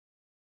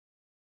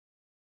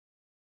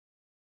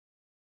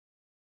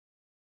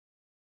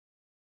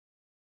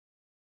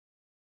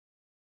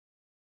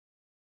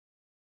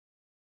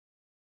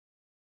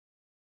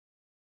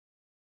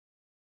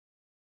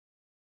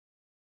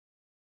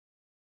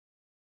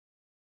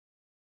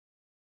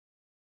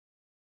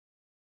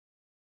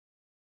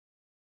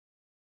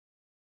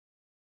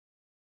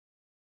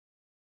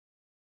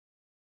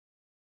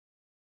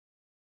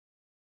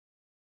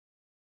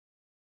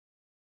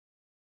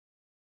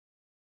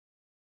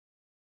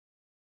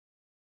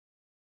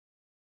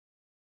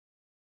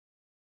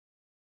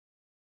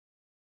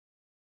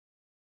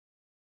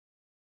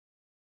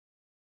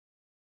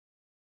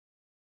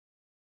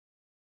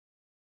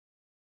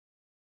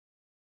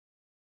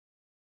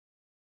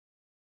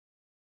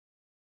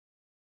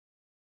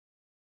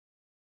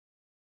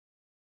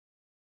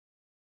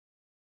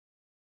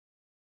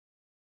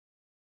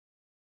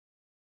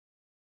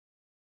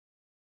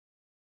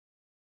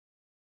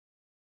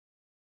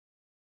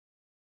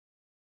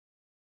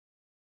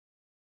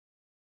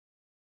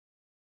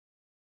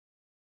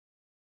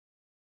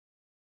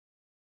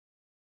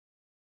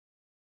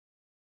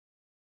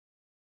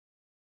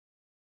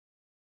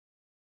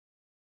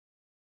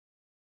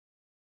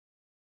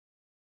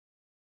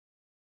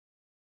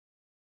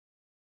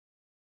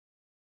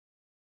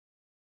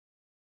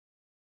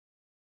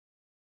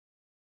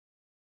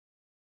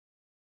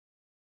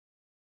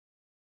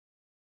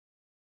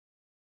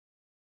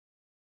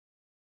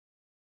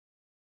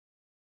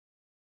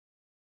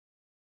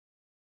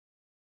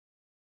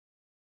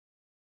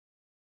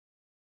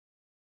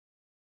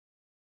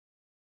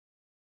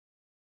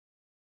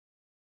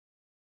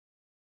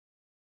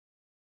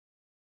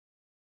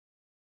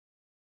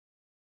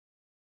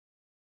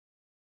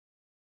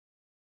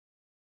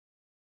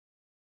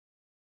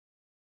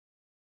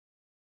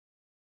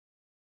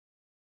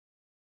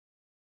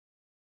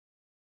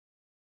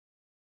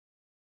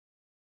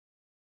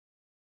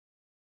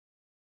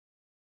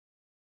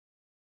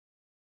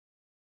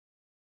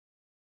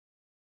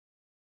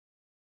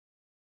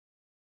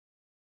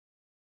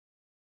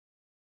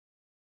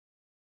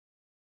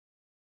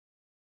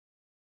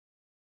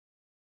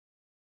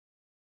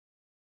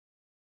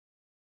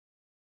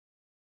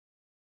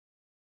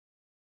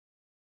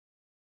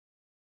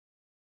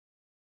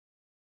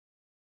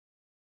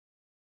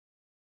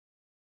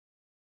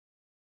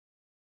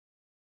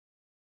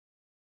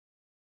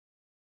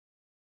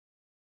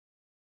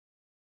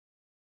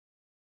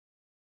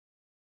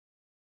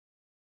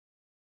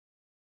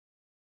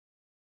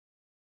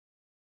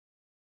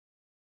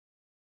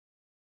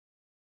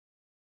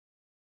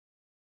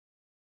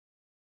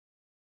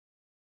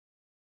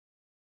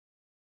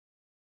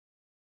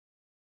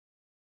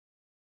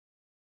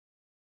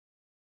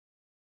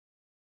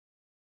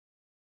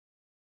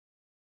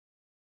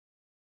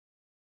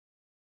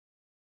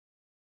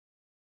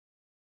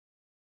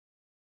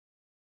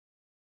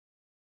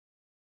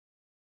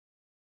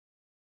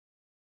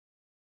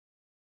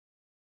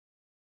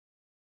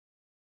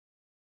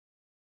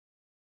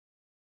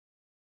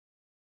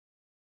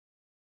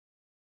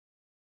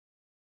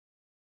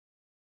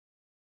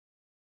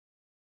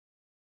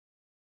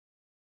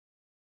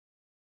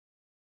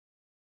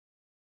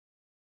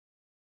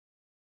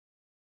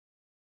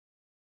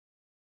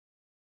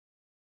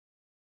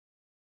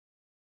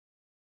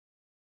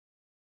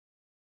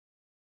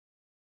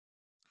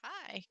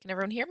Hi, can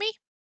everyone hear me?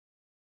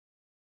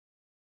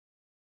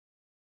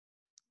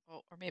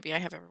 Oh, or maybe I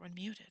have everyone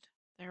muted.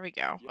 There we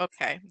go. Yep.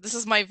 Okay. This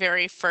is my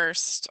very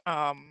first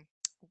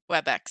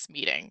WebEx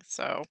meeting,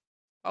 so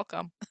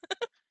welcome.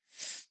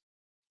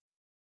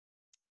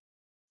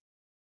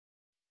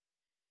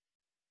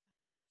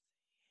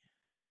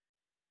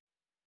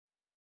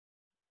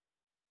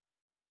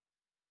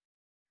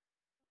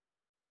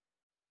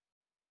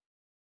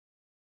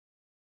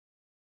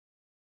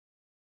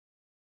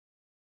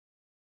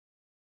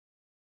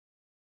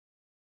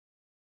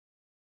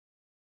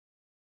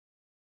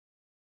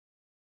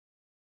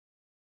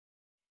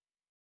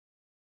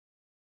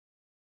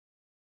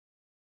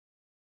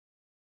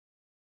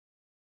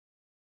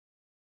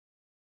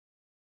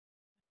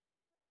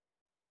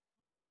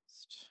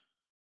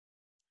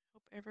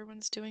 Hope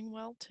everyone's doing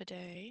well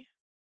today.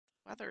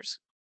 Weather's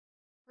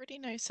pretty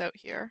nice out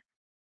here.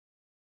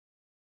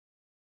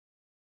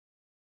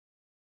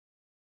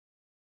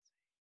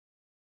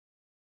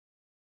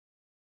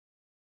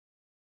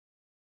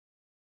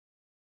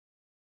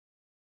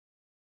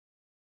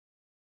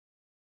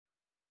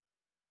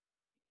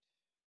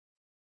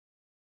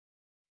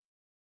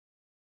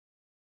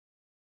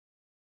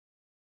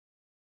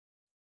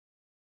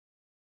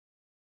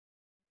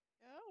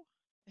 Go.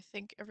 I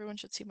think everyone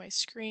should see my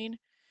screen.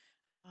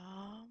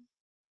 Um,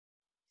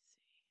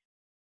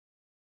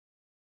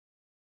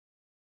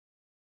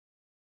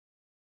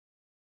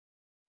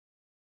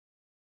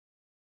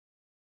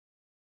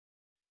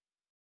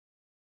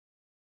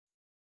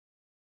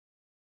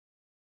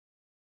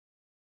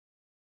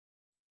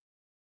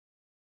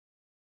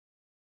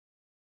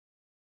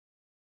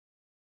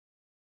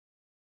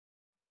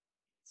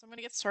 so I'm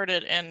gonna get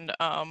started and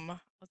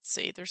let's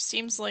see. There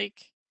seems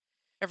like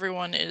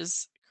everyone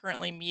is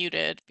currently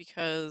muted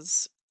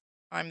because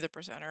I'm the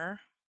presenter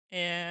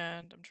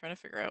and I'm trying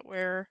to figure out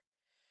where.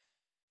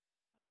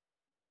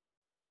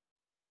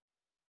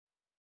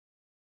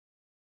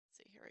 Let's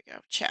see, here we go.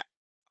 Chat.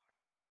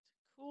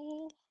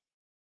 Cool.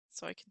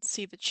 So I can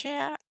see the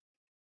chat.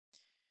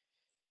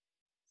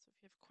 So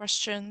if you have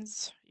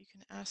questions, you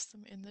can ask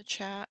them in the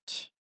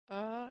chat.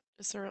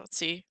 Is there, let's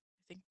see,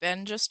 I think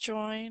Ben just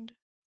joined.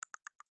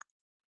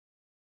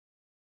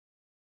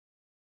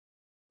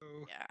 So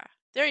Yeah,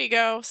 there you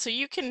go. So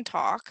you can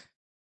talk.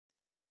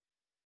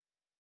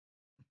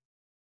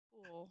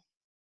 Cool.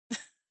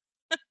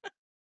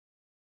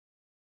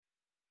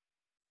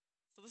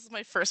 So this is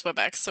my first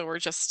WebEx, so we're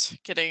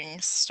just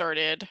getting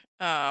started.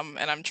 And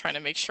I'm trying to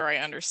make sure I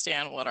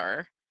understand what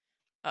our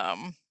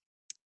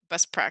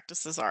best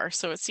practices are.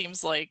 So it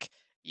seems like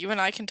you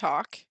and I can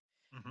talk,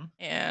 mhm.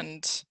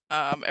 and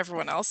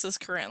everyone else is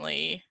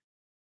currently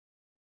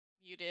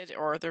muted,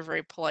 or they're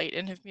very polite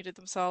and have muted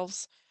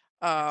themselves.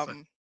 Yes,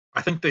 Um,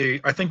 I think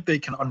they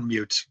can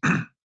unmute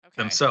okay.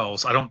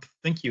 themselves. I don't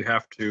think you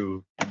have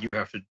to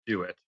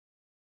do it.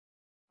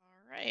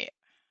 All right.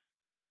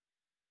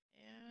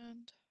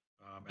 And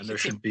you And can there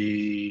see, should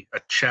be a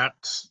chat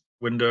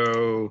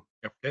window.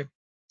 Yep, okay.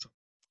 So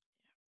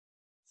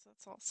so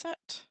that's all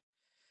set.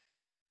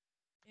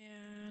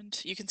 And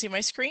you can see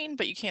my screen,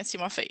 but you can't see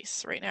my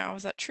face right now.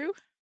 Is that true?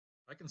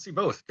 I can see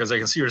both because I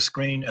can see your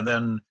screen and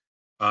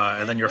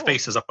Okay, then your cool.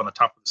 face is up on the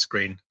top of the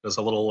screen. There's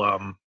a little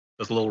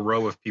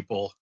row of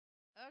people.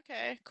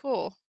 Okay,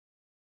 cool.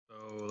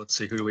 So let's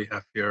see, who do we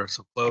have here?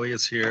 So Chloe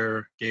is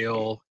here,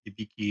 Gail,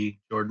 Ibiki,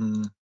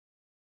 Jordan,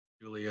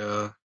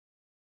 Julia,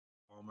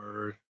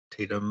 Palmer,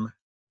 Tatum,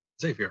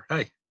 Xavier.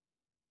 Hi,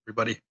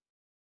 everybody.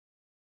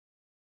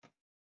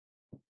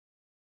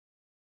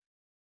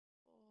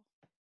 Cool.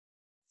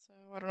 So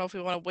I don't know if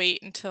we want to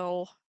wait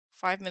until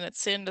 5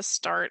 minutes in to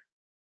start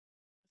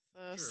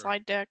the Sure.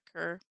 slide deck,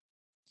 or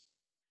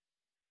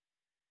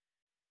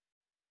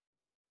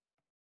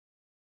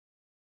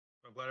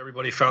I'm glad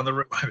everybody found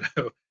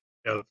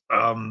yeah,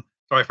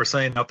 sorry for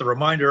saying out the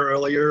reminder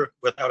earlier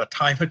without a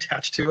time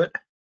attached to it.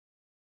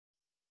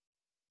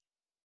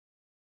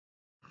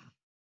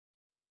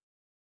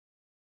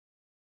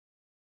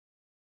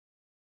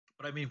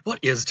 But I mean, what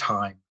is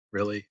time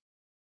really?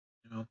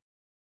 You know,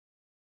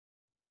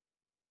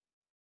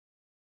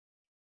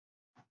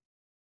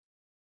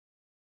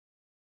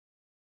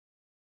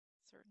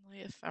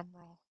 certainly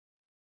ephemeral.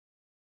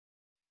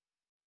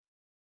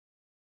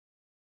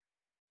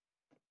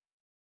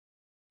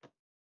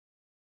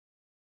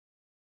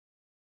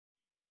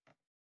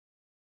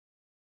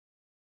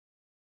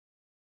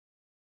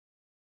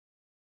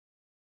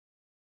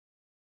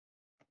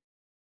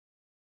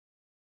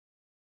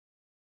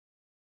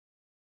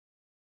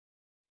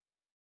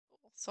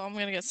 So I'm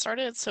going to get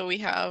started. So we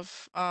have,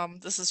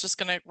 this is just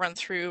going to run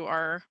through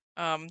our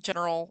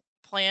general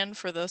plan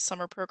for the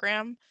summer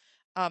program.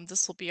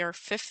 This will be our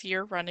 5th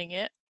year running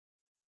it.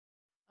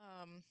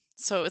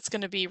 So it's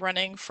going to be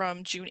running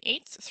from June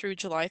 8th through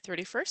July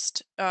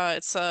 31st.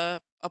 It's a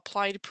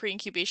applied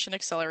pre-incubation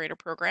accelerator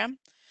program.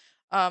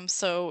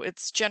 So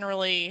it's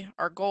generally,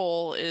 our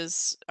goal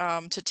is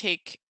to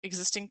take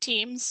existing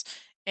teams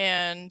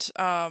and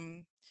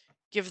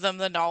give them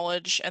the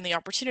knowledge and the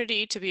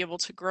opportunity to be able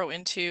to grow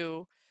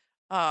into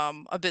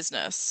a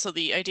business. So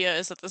the idea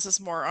is that this is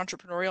more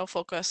entrepreneurial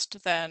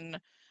focused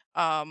than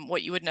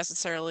what you would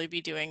necessarily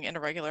be doing in a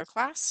regular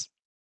class.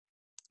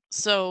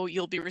 So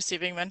you'll be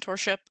receiving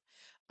mentorship.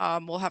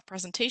 We'll have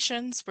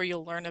presentations where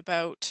you'll learn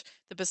about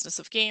the business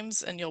of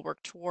games and you'll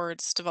work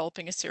towards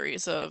developing a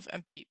series of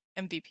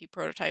MVP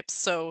prototypes.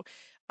 So,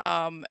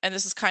 and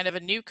this is kind of a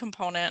new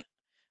component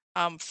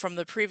from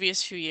the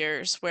previous few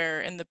years,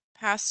 where in the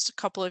past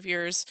couple of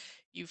years,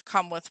 you've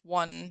come with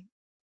one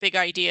big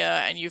idea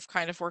and you've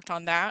kind of worked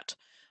on that.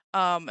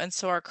 And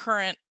so our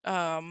current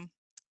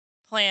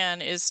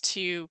plan is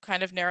to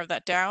kind of narrow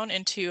that down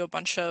into a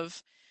bunch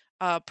of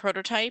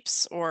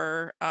prototypes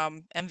or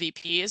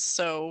MVPs.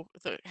 So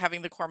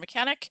having the core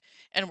mechanic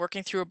and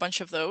working through a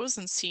bunch of those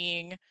and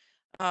seeing,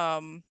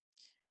 um,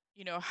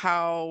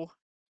 how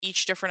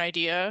each different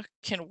idea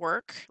can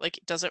work. Like,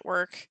 does it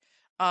work?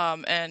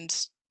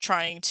 And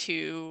trying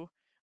to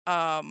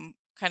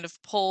kind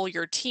of pull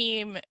your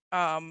team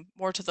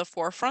more to the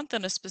forefront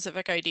than a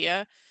specific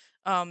idea.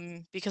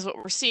 Because what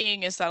we're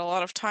seeing is that a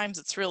lot of times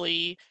it's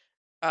really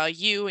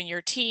you and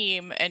your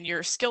team and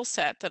your skill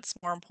set that's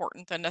more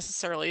important than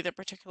necessarily the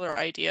particular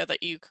idea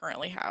that you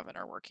currently have and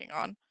are working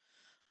on.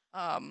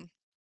 Um,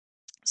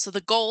 so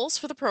the goals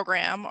for the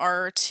program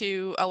are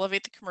to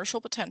elevate the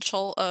commercial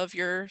potential of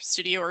your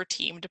studio or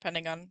team,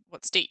 depending on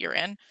what state you're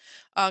in.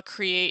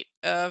 Create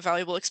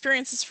valuable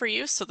experiences for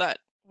you so that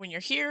when you're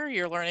here,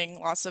 you're learning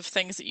lots of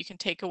things that you can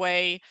take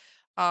away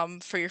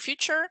for your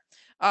future.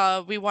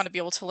 We want to be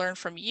able to learn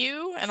from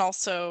you and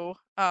also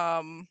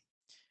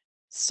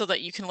so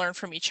that you can learn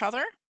from each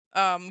other.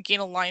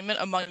 Gain alignment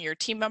among your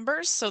team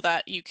members so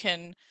that you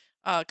can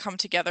come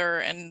together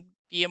and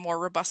be a more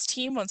robust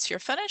team once you're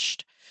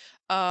finished.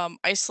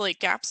 Isolate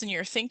gaps in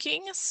your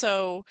thinking.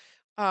 So,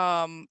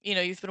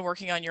 you've been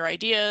working on your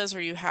ideas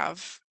or you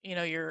have,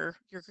 your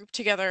group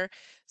together.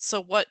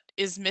 So what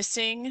is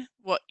missing?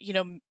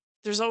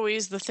 There's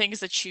always the things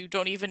that you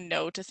don't even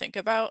know to think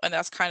about, and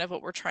that's kind of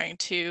what we're trying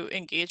to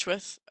engage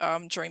with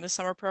during the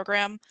summer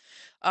program.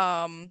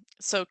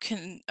 So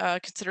can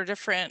consider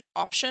different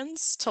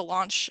options to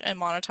launch and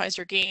monetize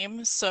your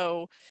game.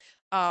 So,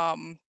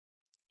 um,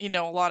 a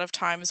lot of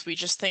times we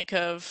just think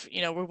of,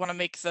 we want to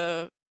make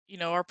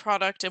our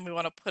product and we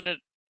want to put it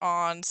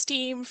on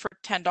Steam for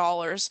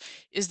 $10.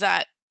 Is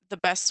that the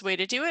best way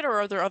to do it, or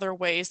are there other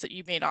ways that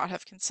you may not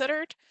have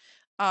considered?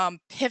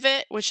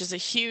 Pivot, which is a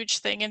huge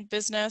thing in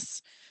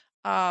business.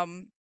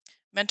 Um,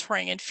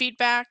 Mentoring and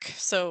feedback.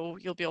 So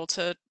you'll be able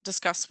to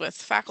discuss with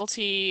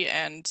faculty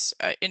and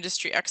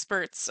industry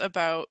experts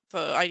about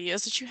the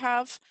ideas that you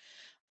have.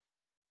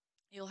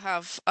 You'll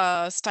have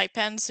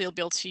stipends, so you'll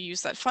be able to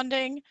use that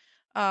funding.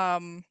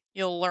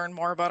 You'll learn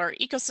more about our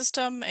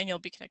ecosystem and you'll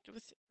be connected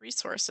with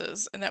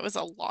resources. And that was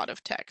a lot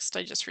of text,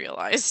 I just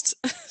realized.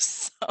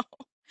 So,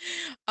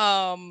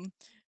 um,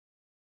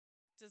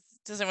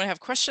 does anyone have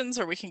questions,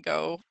 or we can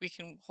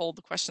hold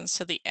the questions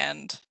to the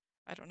end.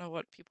 I don't know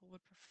what people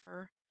would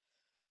prefer.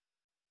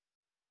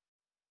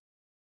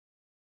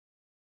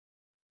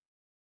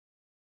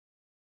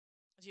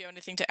 Do you have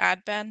anything to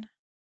add, Ben?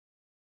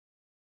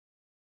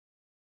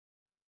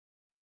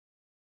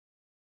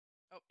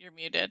 Oh, you're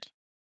muted.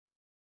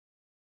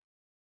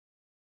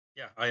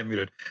 Yeah, I am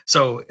muted.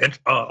 So, and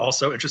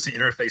also interesting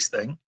interface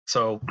thing.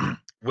 So,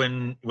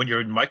 when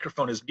your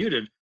microphone is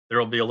muted, there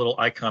will be a little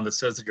icon that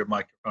says that your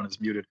microphone is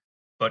muted.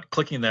 But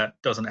clicking that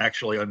doesn't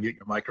actually unmute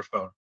your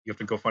microphone. You have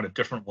to go find a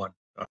different one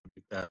to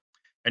unmute that.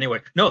 Anyway,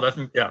 no, that's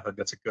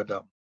a good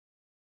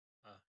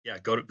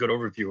good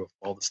overview of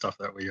all the stuff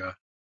that we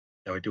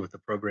do with the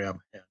program.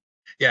 And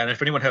yeah, and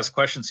if anyone has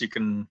questions, you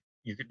can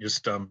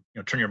just turn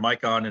your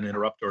mic on and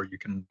interrupt, or you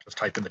can just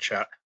type in the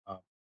chat,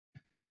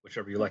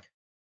 whichever you like.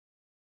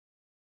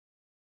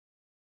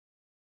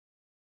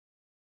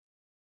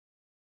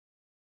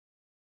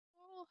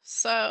 Cool.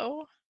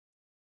 So,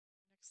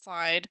 next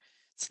slide.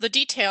 So the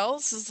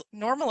details is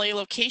normally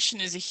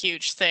location is a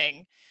huge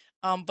thing.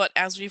 But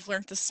as we've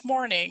learned this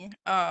morning,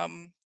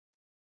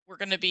 we're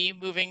going to be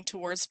moving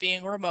towards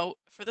being remote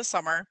for the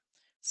summer.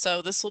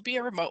 So this will be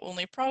a remote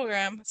only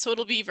program. So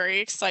it'll be very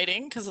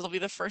exciting because it'll be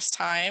the first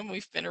time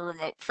we've been a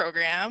remote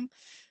program.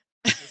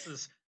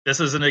 This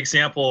is an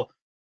example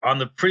on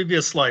the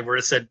previous slide where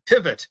it said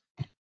pivot.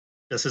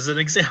 This is an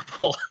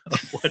example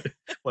of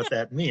what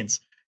that means.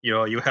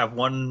 You have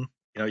one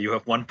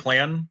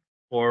plan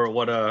for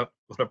what a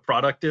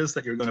product is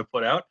that you're going to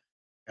put out,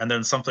 and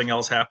then something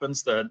else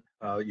happens that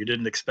you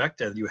didn't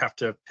expect, and you have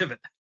to pivot.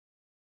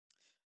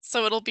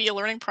 So it'll be a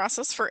learning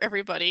process for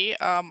everybody.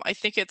 I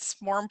think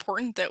it's more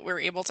important that we're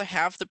able to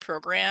have the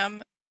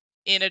program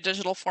in a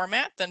digital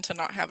format than to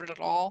not have it at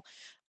all.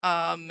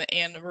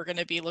 And we're going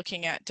to be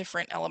looking at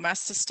different LMS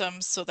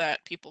systems so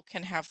that people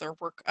can have their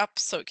work up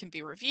so it can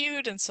be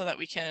reviewed and so that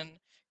we can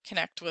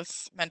connect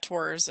with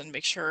mentors and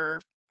make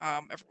sure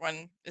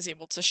everyone is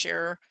able to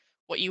share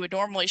what you would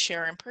normally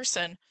share in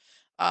person.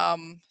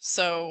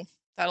 So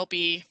that'll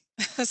be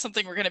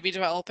something we're going to be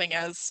developing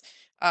as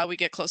we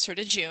get closer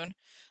to June.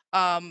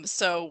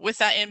 So with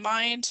that in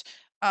mind,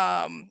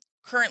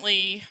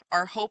 Currently,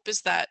 our hope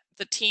is that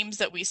the teams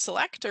that we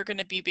select are going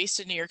to be based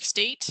in New York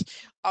State.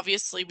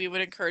 Obviously, we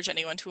would encourage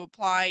anyone to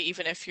apply,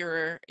 even if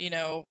you're,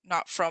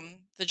 not from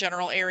the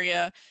general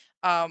area.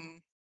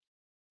 Um,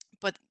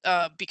 but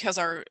because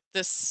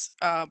this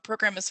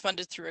program is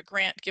funded through a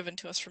grant given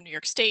to us from New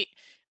York State,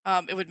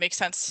 it would make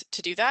sense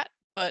to do that.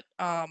 But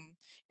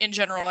in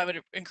general, I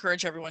would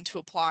encourage everyone to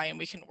apply, and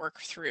we can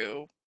work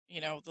through,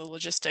 the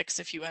logistics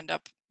if you end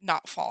up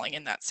not falling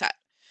in that set.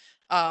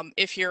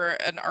 If you're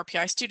an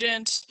RPI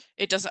student,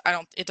 it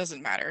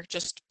doesn't matter.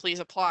 Just please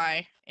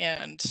apply,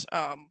 and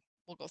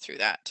we'll go through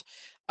that.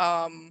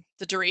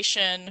 The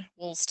duration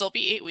will still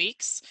be 8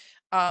 weeks.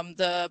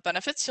 The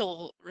benefits,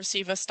 you'll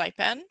receive a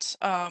stipend.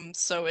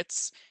 So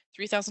it's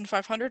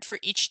 3,500 for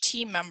each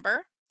team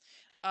member.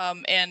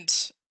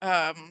 And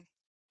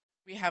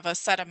we have a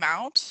set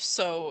amount.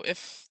 So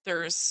if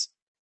there's,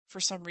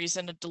 for some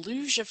reason, a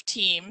deluge of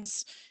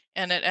teams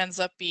and it ends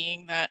up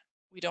being that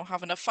we don't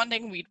have enough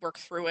funding, we'd work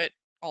through it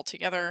all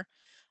together.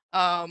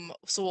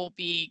 So we'll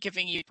be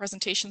giving you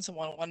presentations and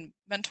one-on-one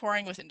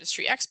mentoring with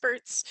industry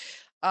experts.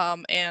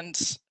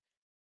 And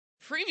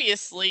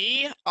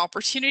previously,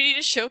 opportunity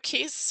to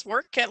showcase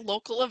work at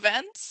local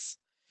events.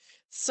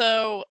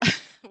 So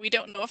we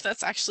don't know if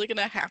that's actually going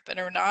to happen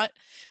or not.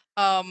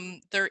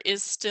 There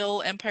is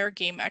still Empire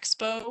Game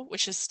Expo,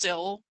 which is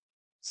still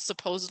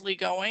supposedly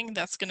going.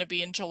 That's going to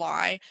be in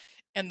July.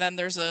 And then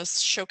there's a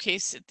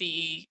showcase at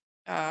the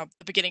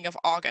beginning of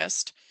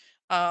August,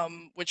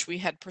 which we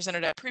had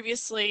presented at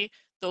previously.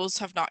 Those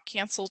have not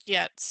canceled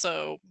yet.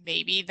 So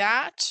maybe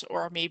that,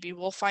 or maybe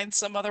we'll find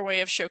some other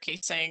way of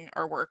showcasing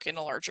our work in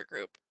a larger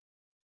group.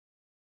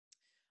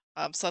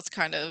 So that's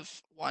kind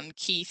of one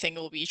key thing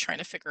we'll be trying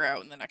to figure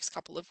out in the next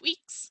couple of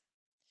weeks.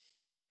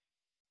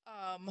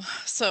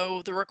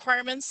 So the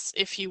requirements,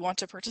 if you want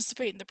to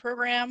participate in the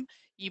program,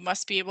 you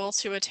must be able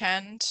to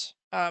attend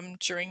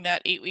during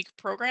that 8-week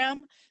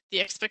program. The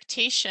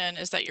expectation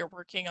is that you're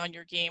working on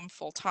your game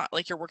full time,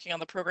 like you're working on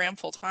the program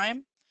full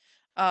time.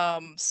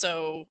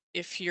 So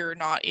if you're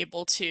not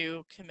able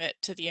to commit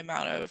to the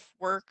amount of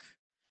work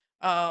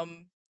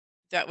um,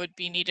 that would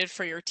be needed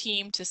for your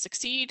team to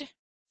succeed,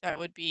 that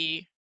would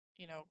be,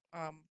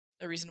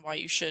 a reason why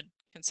you should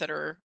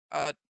consider,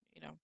 not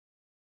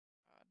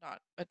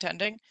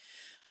attending.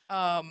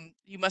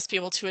 You must be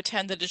able to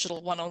attend the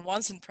digital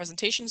one-on-ones and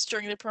presentations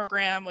during the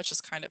program, which is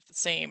kind of the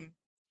same,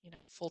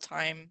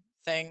 full-time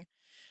thing.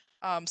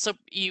 So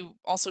you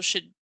also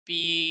should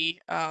be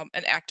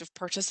an active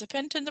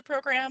participant in the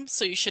program.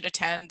 So you should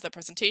attend the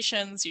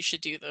presentations, you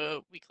should do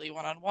the weekly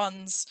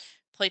one-on-ones,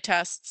 play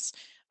tests.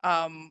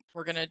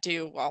 We're going to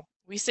do, well,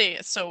 we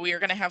are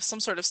going to have some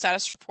sort of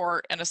status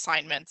report and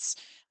assignments.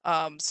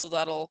 So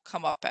that'll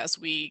come up as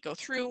we go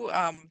through.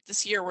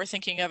 This year, we're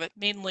thinking of it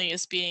mainly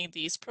as being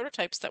these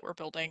prototypes that we're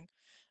building.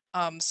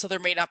 So there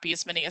may not be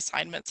as many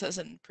assignments as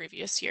in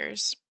previous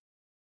years.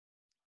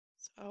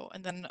 So,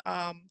 and then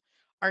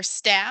our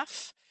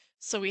staff.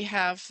 So we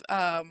have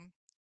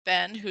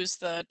Ben, who's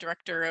the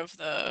director of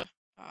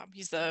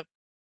he's the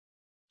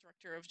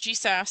director of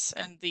GSAS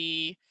and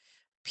the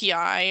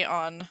PI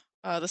on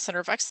the Center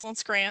of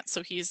Excellence grant.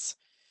 So he's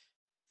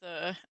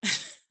the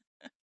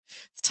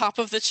top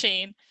of the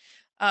chain,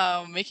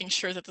 making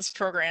sure that this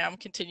program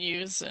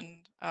continues and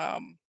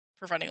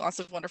providing lots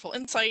of wonderful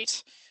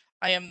insight.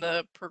 I am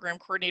the program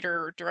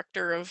coordinator or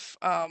director of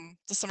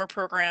the summer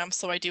program,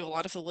 so I do a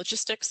lot of the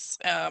logistics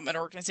and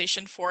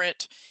organization for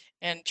it,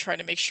 and try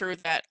to make sure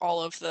that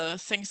all of the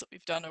things that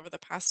we've done over the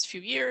past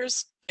few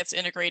years gets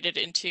integrated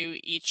into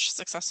each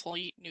successful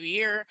new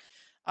year,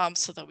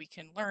 so that we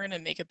can learn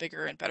and make a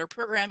bigger and better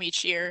program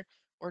each year,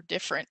 or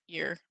different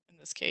year in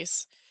this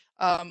case.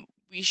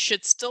 We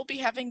should still be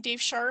having Dave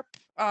Sharp.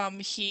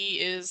 He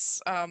is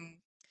going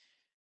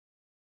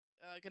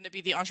to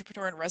be the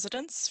entrepreneur in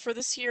residence for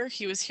this year.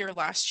 He was here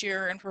last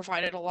year and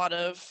provided a lot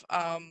of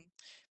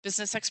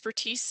business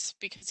expertise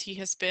because he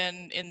has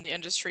been in the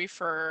industry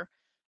for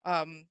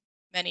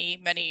many,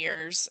 many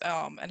years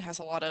and has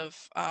a lot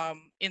of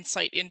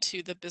insight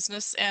into the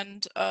business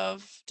end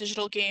of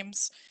digital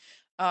games.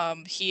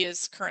 He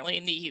is currently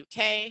in the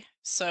UK,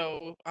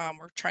 so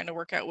we're trying to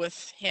work out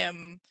with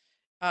him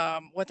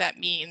what that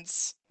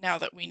means now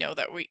that we know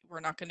that we're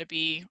not going to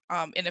be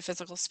in a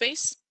physical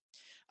space.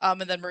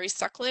 And then Maurice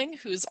Suckling,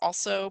 who's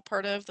also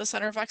part of the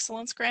Center of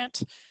Excellence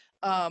grant.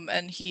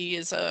 And he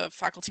is a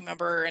faculty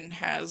member and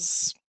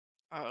has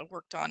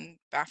worked on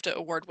BAFTA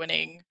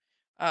award-winning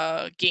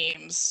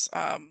games,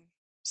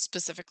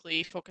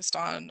 specifically focused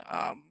on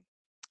a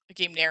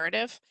game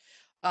narrative.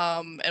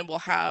 And we'll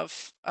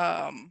have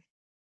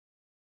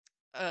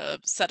a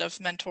set of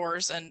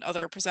mentors and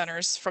other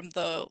presenters from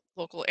the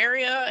local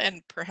area,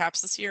 and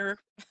perhaps this year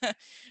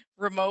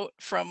remote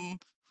from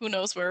who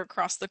knows where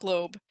across the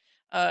globe,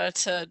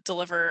 to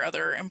deliver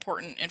other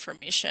important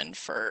information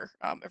for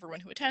everyone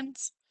who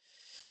attends.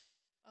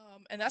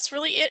 And that's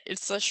really it.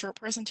 It's a short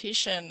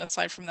presentation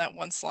aside from that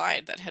one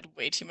slide that had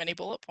way too many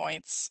bullet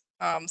points.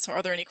 So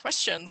are there any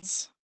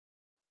questions?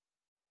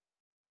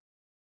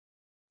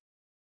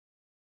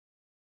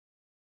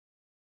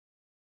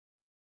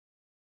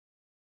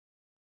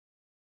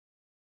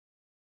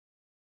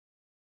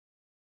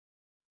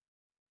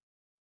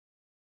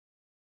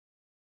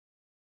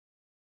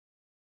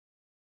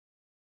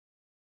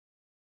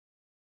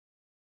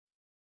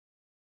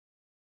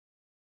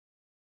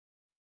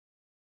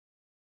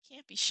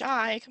 Can't be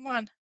shy. Come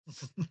on.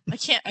 I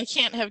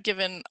can't have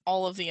given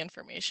all of the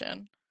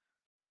information.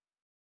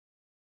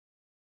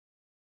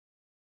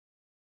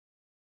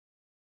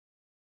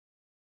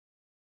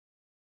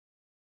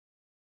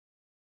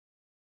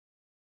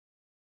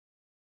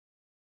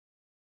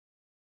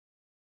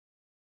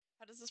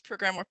 How does this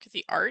program work with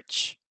the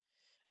arch?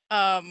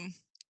 Um,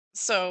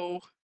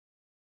 so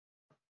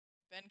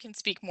Ben can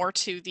speak more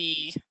to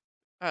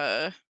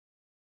uh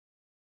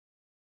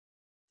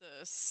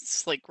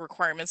like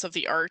requirements of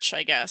the arch,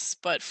 I guess.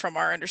 But from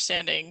our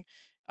understanding,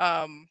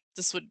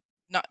 this would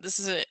not this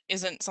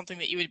isn't something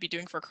that you would be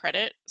doing for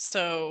credit.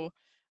 So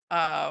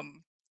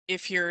um,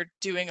 if you're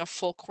doing a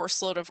full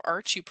course load of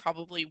arch, you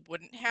probably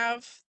wouldn't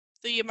have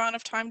the amount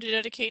of time to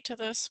dedicate to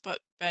this. But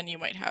Ben, you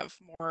might have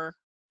more.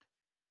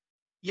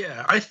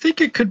 Yeah, I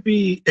think it could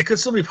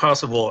still be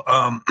possible.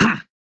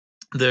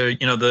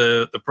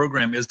 The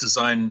program is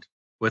designed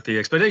with the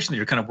expectation that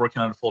you're kind of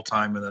working on it full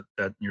time and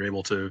that you're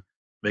able to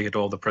make it to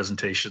all the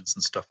presentations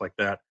and stuff like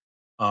that.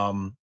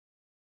 Um,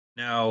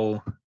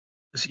 now,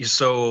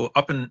 so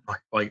up in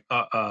like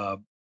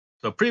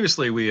so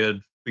previously we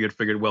had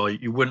figured, well,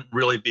 you wouldn't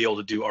really be able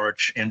to do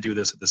Arch and do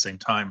this at the same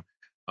time,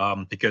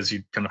 because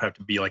you kind of have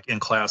to be like in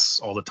class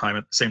all the time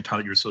at the same time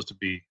that you're supposed to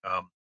be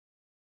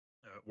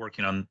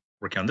working on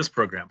this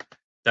program.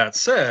 That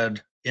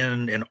said,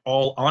 in an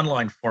all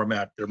online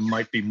format, there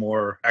might be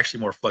more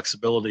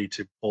flexibility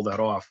to pull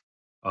that off,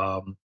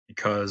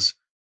 because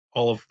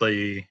all of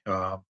the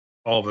uh,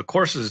 all of the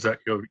courses that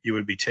you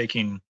would be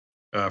taking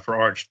for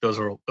Arch, those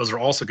are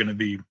also going to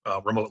be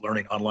remote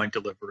learning, online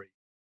delivery,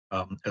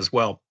 as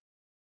well.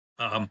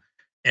 Um,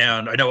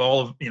 and I know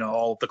all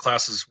of the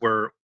classes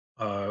were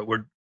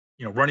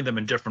running them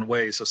in different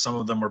ways. So some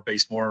of them are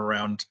based more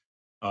around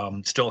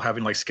still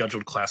having like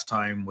scheduled class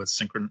time with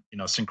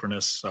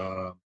synchronous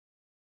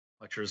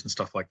lectures and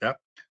stuff like that.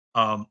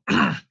 Um,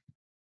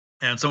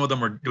 and some of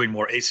them are doing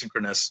more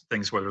asynchronous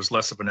things where there's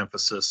less of an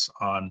emphasis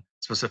on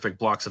specific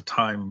blocks of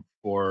time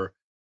for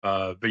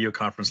video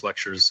conference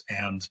lectures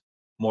and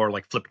more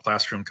like flipped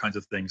classroom kinds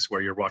of things where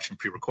you're watching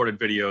pre-recorded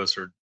videos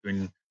or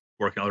doing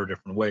work in other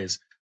different ways.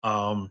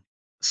 Um,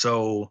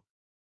 so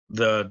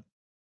the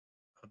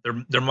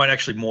there might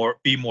actually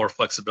be more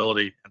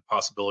flexibility and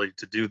possibility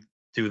to do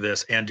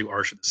this and do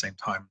Arch at the same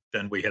time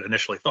than we had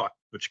initially thought,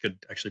 which could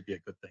actually be a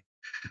good thing.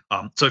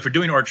 So if you're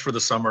doing Arch for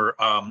the summer,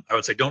 I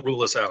would say don't rule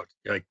this out.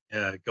 Like,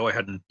 go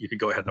ahead and you can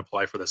go ahead and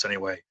apply for this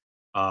anyway.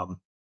 Um,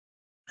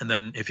 and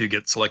then if you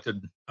get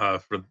selected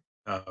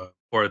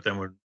for it, then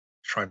we'll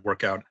try and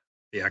work out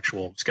the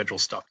actual schedule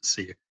stuff to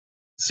see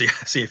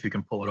if you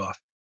can pull it off.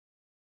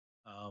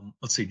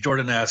 Let's see.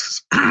 Jordan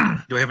asks,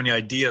 do we have any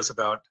ideas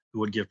about who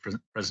would give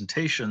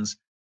presentations?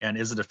 And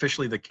is it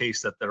officially the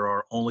case that there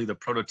are only the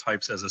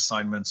prototypes as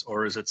assignments,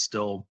 or is it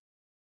still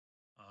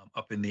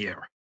up in the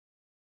air?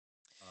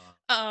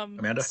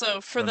 Amanda, So I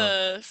don't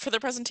know. for the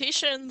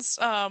presentations,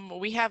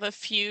 we have a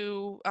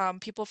few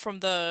people from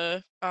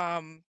the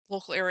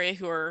local area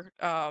who are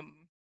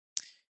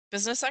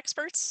business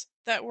experts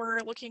that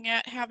we're looking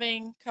at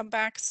having come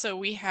back. So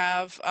we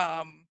have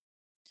um,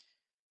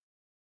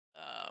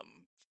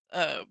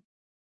 wow,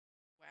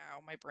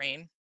 my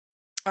brain.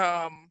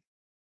 Um,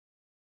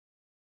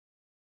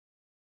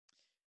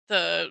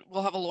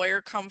 we'll have a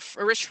lawyer come,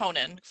 Rich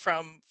Honan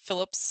from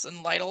Phillips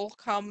and Lytle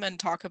come and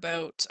talk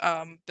about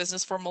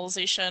business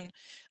formalization.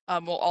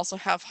 We'll also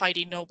have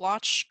Heidi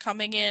Nobloch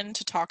coming in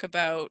to talk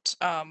about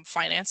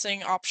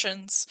financing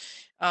options,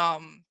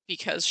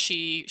 because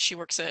she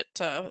works at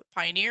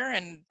Pioneer,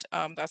 and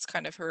that's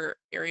kind of her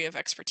area of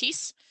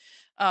expertise.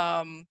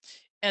 Um,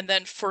 and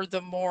then for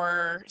the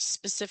more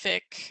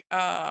specific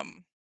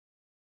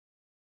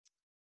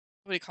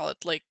what do you call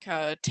it, like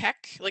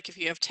tech, like if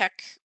you have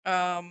tech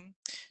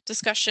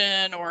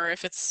discussion, or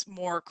if it's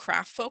more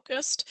craft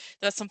focused,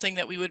 that's something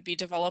that we would be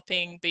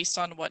developing based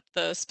on what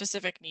the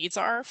specific needs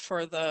are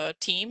for the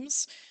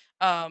teams.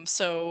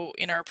 So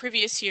in our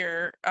previous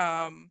year,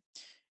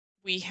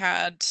 we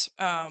had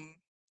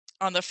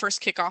on the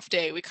first kickoff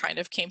day, we kind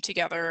of came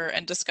together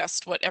and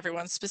discussed what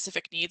everyone's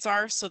specific needs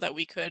are so that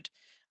we could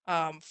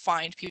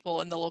find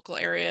people in the local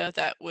area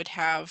that would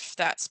have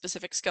that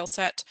specific skill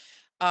set.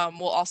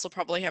 We'll also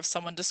probably have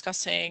someone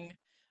discussing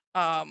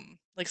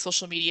like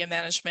social media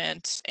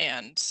management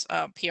and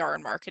PR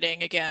and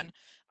marketing again.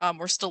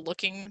 We're still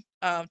looking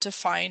to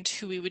find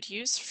who we would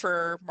use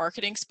for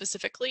marketing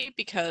specifically,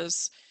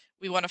 because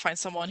we want to find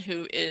someone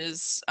who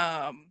has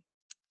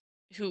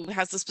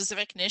the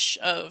specific niche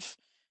of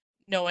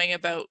knowing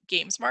about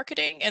games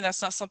marketing, and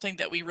that's not something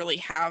that we really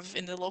have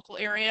in the local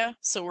area.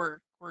 So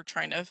we're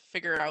trying to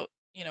figure out,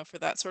 for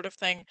that sort of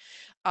thing.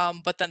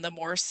 But then the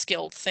more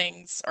skilled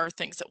things are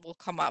things that will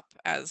come up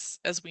as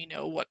we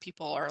know what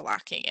people are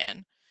lacking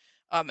in,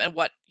 and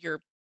what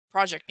your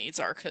project needs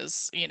are.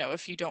 Because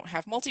if you don't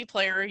have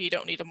multiplayer, you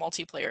don't need a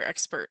multiplayer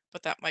expert,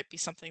 but that might be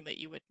something that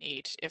you would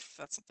need if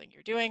that's something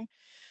you're doing.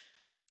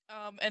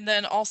 And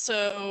then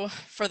also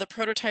for the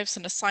prototypes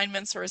and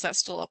assignments, or is that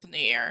still up in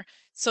the air?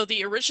 So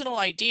the original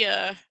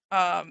idea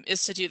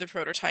is to do the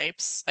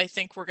prototypes. I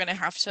think we're going to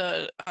have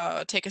to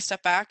take a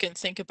step back and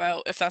think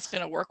about if that's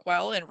going to work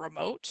well in the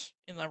remote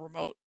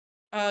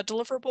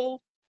deliverable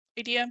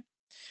idea.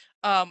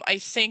 I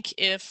think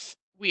if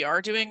we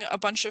are doing a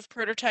bunch of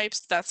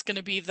prototypes, that's going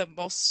to be the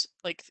most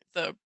like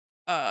the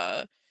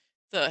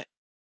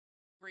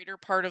greater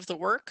part of the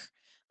work.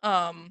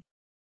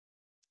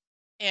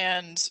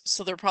 And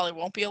so there probably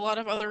won't be a lot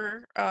of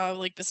other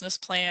like business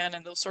plan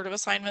and those sort of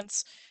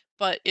assignments.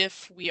 But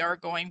if we are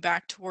going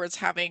back towards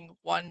having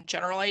one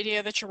general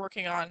idea that you're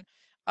working on,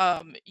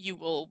 you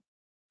will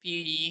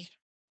be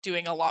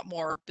doing a lot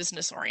more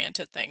business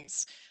oriented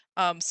things.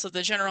 So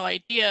the general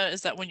idea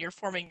is that when you're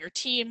forming your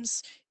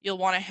teams, you'll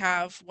want to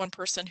have one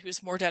person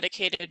who's more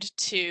dedicated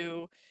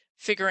to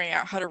figuring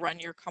out how to run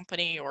your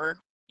company or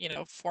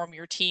form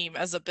your team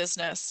as a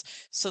business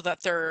so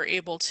that they're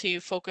able to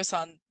focus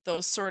on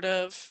those sort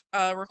of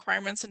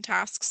requirements and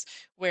tasks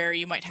where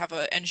you might have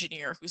an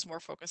engineer who's more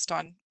focused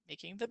on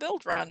making the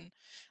build run.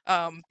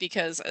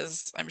 Because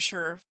as I'm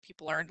sure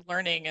people are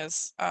learning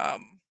as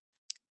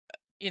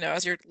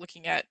you're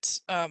looking at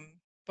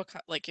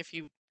like if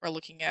you are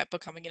looking at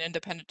becoming an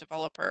independent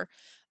developer,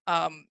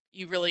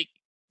 you really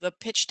the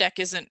pitch deck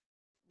isn't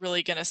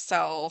really going to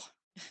sell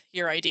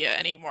your idea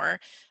anymore.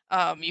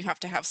 You have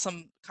to have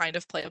some kind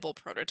of playable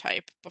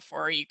prototype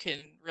before you can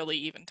really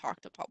even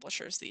talk to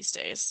publishers these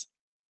days.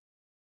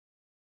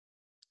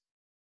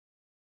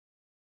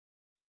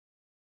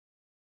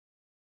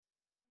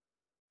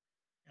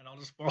 And I'll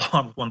just follow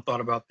on with one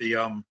thought about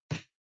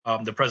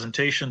the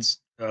presentations.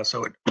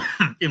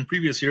 In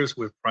previous years,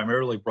 we've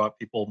primarily brought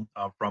people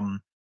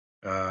from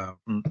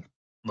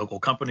local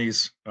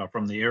companies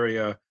from the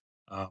area.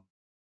 Uh,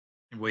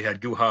 we had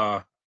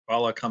Guha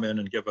Bala come in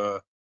and give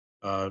a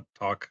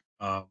talk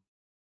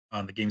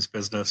on the games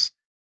business.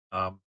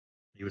 Um,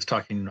 he was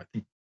talking, I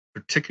think,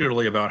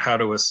 particularly about how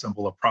to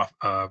assemble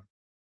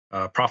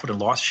profit and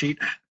loss sheet.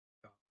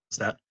 Was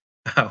that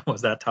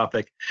was that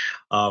topic?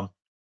 Um,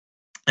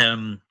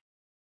 and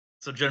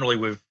so generally,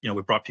 we've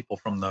brought people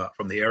from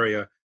the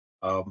area.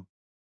 Um,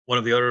 One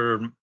of the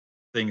other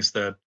things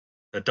that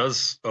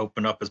does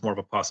open up as more of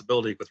a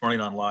possibility with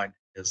running online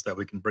is that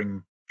we can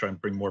try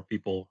and bring more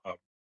people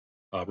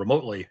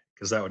remotely,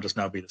 because that would just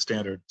now be the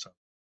standard. So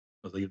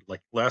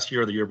like last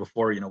year or the year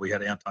before, we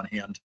had Anton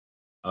Hand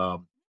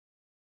um,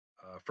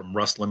 from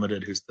Rust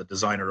Limited, who's the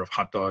designer of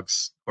hot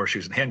dogs,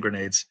 horseshoes, and hand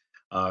grenades,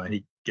 and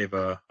he gave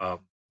a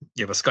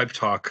Skype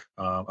talk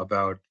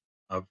about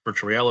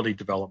virtual reality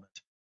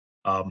development.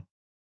 Um,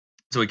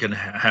 so we can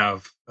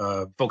have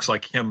folks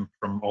like him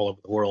from all over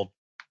the world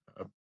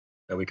uh,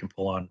 that we can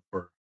pull on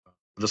for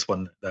this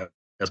one that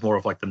has more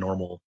of like the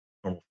normal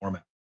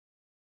format.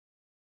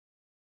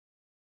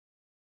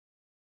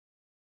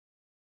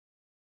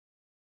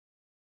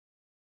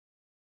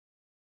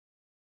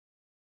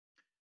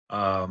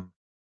 Um,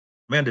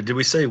 Amanda, did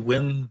we say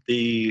when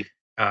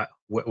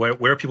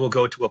where people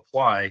go to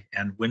apply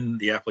and when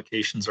the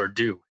applications are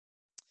due?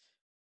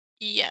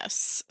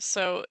 Yes.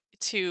 So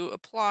to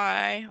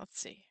apply, let's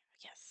see.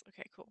 Yes.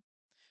 Okay, cool.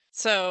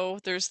 So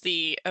there's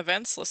the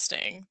events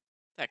listing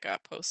that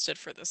got posted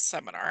for this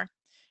seminar.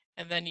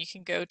 And then you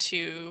can go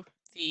to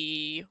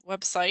the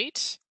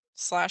website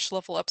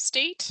 /level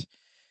upstate.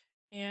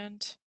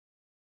 And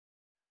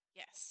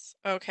yes.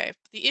 Okay.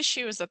 The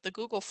issue is that the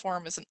Google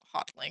form isn't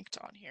hot linked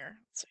on here.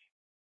 Let's see.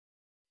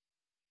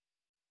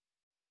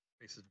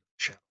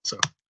 So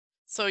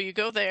So you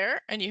go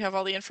there and you have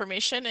all the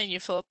information and you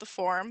fill out the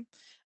form.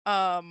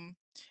 Um,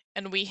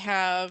 and we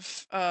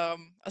have a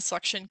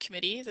selection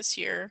committee this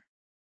year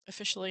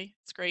officially.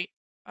 It's great.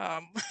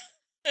 Um,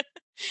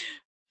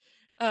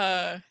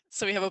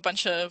 so we have a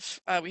bunch of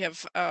we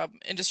have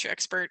industry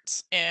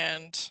experts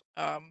and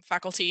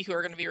faculty who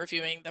are going to be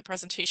reviewing the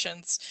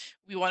presentations.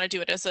 We want to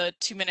do it as a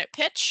 2-minute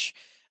pitch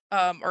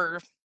or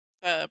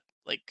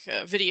like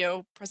a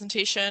video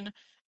presentation.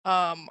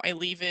 I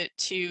leave it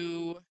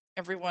to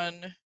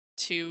everyone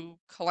to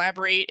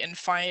collaborate and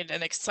find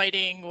an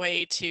exciting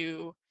way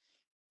to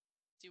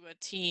do a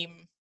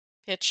team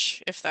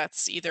pitch, if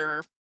that's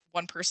either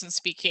one person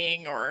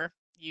speaking or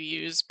you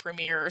use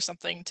Premiere or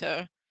something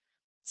to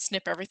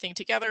snip everything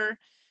together.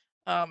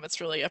 It's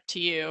really up to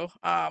you.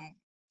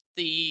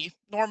 The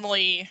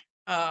normally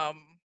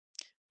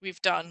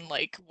we've done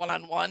like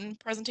one-on-one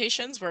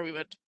presentations where we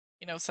would,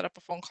 set up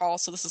a phone call.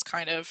 So this is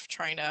kind of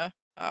trying to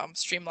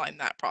streamline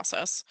that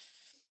process.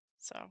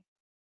 So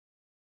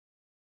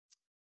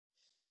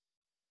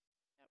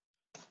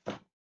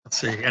let's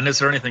see. And is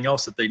there anything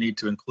else that they need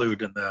to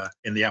include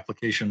in the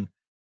application,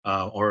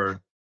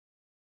 or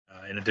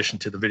in addition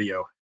to the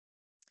video?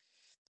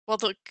 well,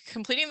 the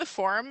completing the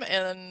form,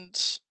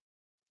 and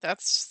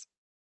that's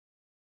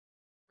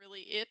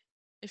really it.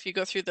 If you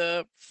go through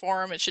the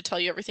form, it should tell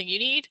you everything you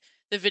need.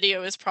 The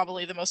video is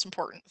probably the most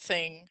important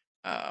thing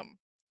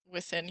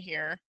within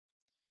here.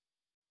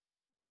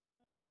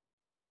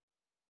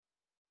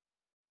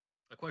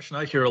 The question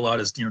I hear a lot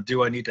is,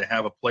 do I need to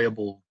have a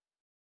playable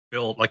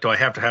build? Like, do I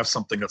have to have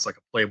something that's like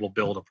a playable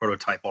build, a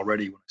prototype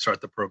already when I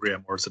start the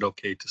program, or is it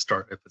okay to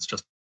start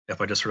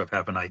if I just sort of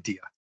have an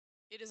idea?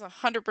 It is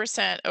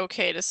 100%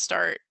 okay to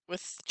start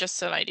with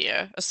just an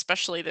idea,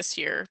 especially this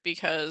year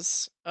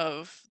because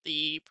of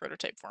the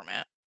prototype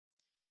format.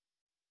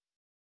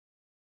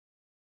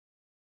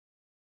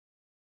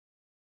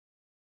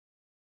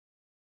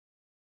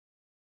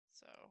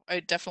 So I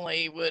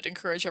definitely would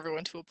encourage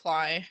everyone to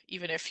apply,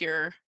 even if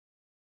you're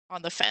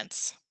on the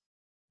fence.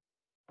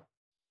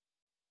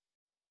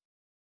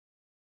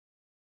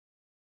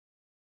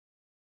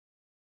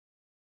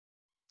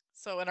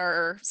 So, when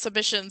our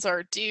submissions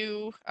are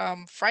due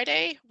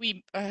Friday,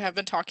 we have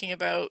been talking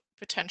about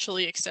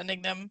potentially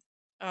extending them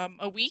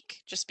a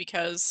week just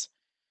because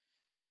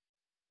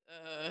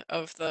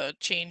of the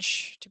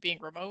change to being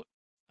remote.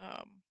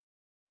 Um,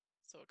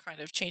 so, it kind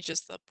of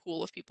changes the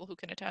pool of people who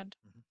can attend.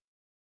 Mhm.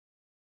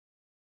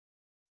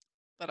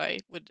 But I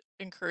would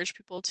encourage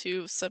people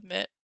to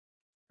submit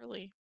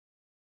early.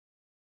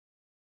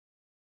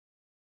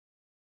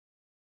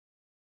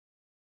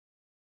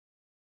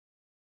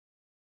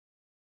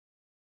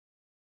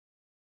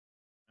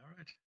 All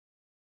right.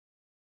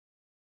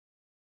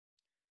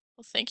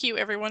 Well, thank you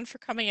everyone for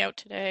coming out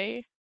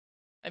today.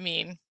 I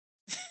mean,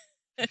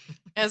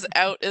 as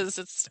out as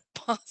it's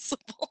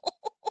possible.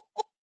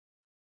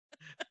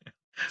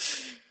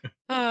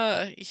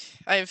 Y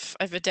I've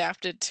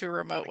adapted to a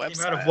remote I came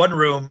out of website. one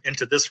room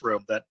into this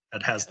room that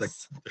has the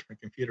Yes.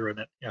 different computer in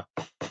it. Yeah.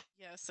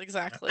 Yes, Yeah.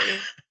 exactly.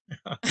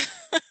 Yeah.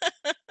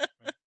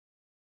 Right.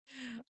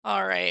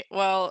 All right.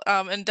 Well,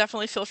 and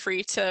definitely feel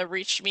free to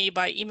reach me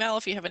by email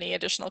if you have any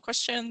additional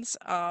questions.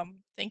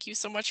 Thank you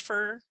so much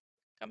for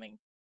coming.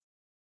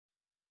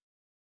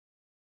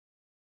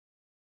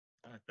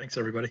 All right. Thanks,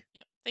 everybody.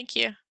 Thank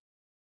you.